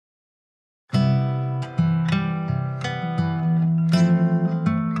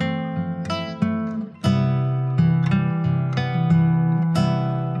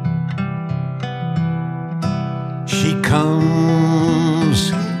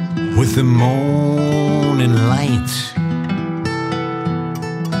comes with the morning light.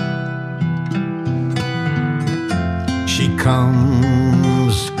 She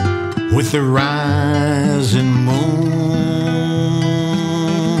comes with the rising moon.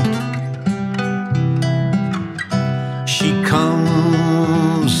 She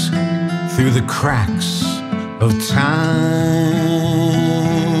comes through the cracks of time.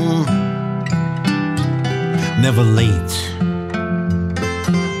 Never late,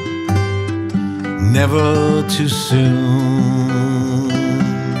 never too soon.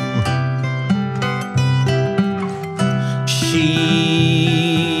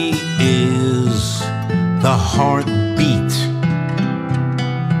 She is the heartbeat,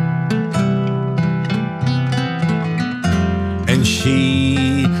 and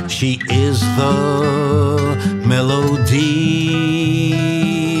she is the melody.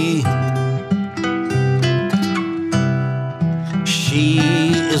 She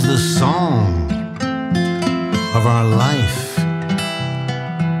is the song of our life.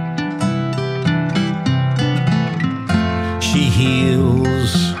 She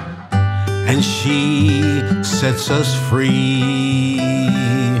heals and she sets us free.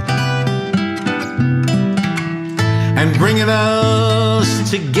 And bringing us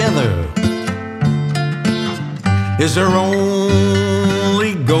together is her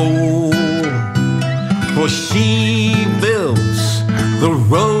only goal. For she builds the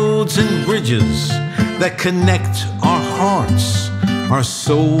roads and bridges that connect our hearts, our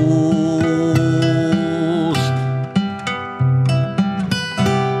souls.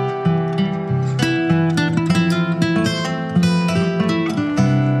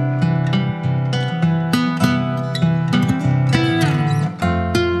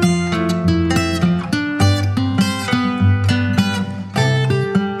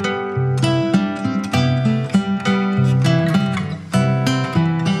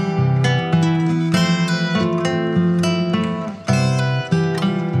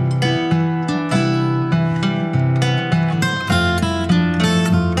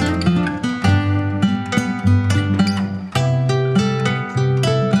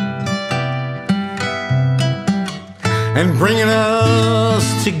 And bringing us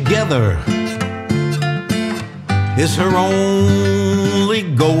together is her only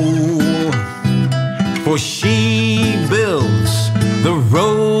goal. For she builds the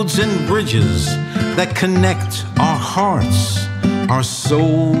roads and bridges that connect our hearts, our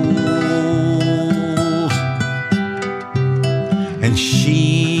souls. And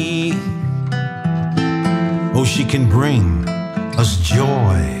she can bring us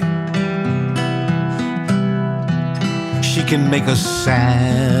joy. She can make us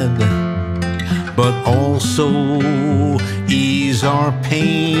sad, but also ease our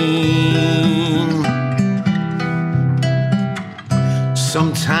pain.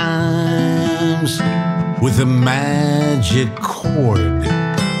 Sometimes with a magic chord,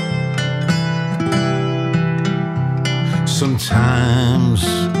 sometimes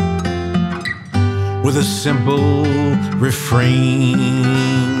with a simple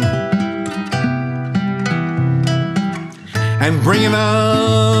refrain. And bringing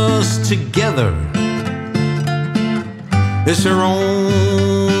us together is her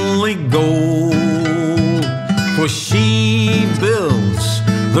only goal. For she builds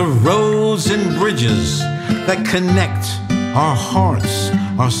the roads and bridges that connect our hearts,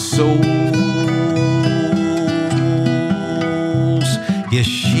 our souls. Yes,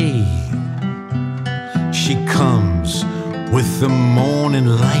 she comes with the morning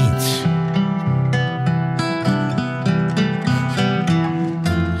light.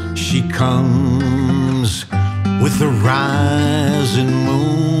 She comes with the rising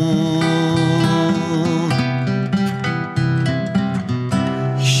moon.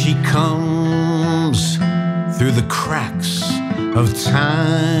 She comes through the cracks of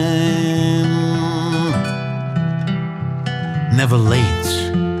time. Never late,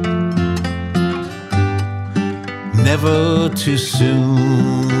 never too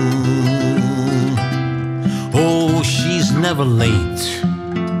soon. Oh, she's never late,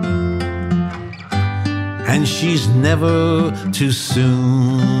 and she's never too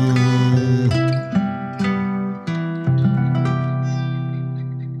soon.